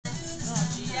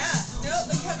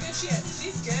good she is.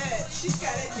 She's good. She's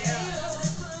got it down.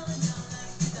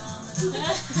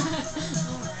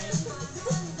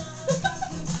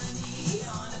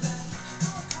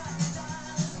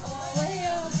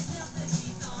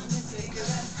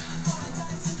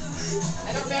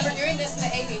 I don't remember doing this in the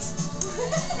 80s.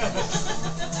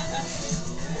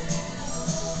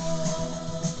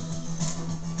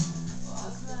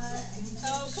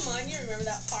 Oh, come on, you remember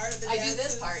that part of the dance? I do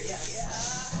this part, yes. Yeah.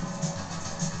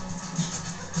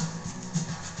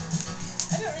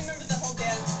 I don't remember the whole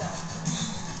dance stuff.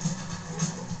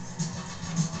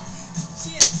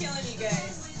 She is killing you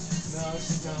guys. No,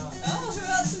 she's not. Oh, who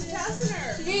else is passing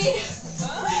her? Me!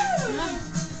 Oh!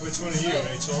 Which one are you,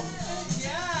 Rachel?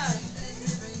 Yeah.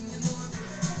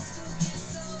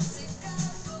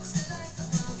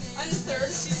 I'm the third,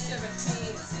 she's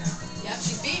 17. Yep,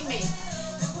 she's beating me.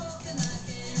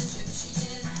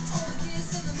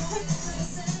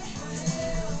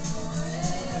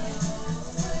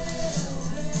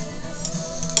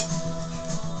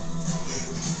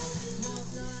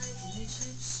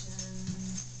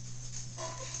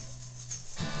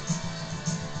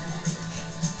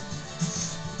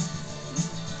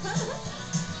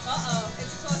 Uh-oh,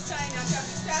 it's a close tie now. Drop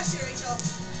this fast here, Rachel.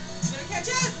 You gonna catch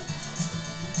up?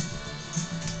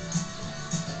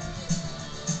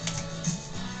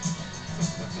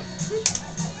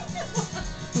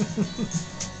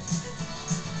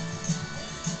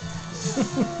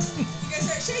 You guys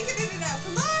are shaking it now.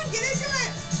 Come on, get into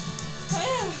it.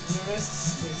 Your wrist's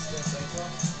too stiff, Rachel.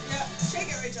 Yeah, shake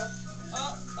it, Rachel.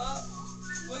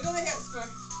 Wiggle the hips more.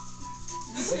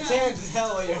 You can't tell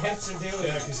what your hips are doing.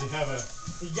 Yeah, because you have a...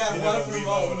 You got you one have a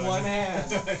remote in Wiimote one on.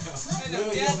 hand. I know,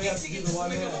 Really, Dad you only have thinks to he do can the just one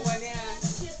wiggle hand. the one hand.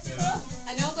 Yeah.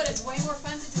 I know, but it's way more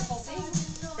fun to do the whole thing.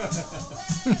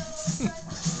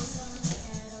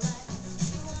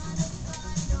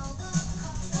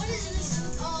 What is this?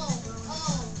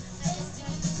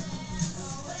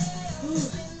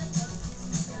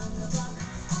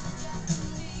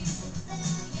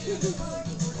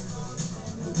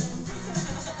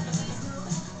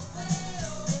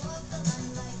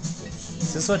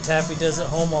 Is this what Taffy does at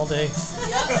home all day? Yep.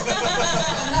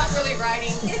 I'm not really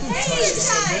riding. Hey,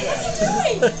 time! What are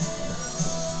you doing?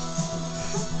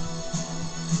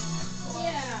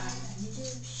 Yeah.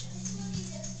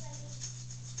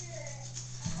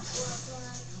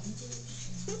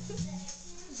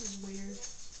 This is weird.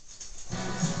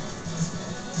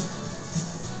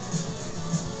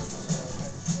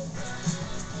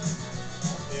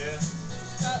 Yeah?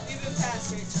 Oh, you've been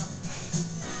past, Rachel.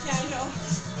 Yeah, I know.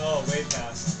 Oh, way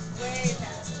past. Way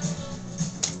past.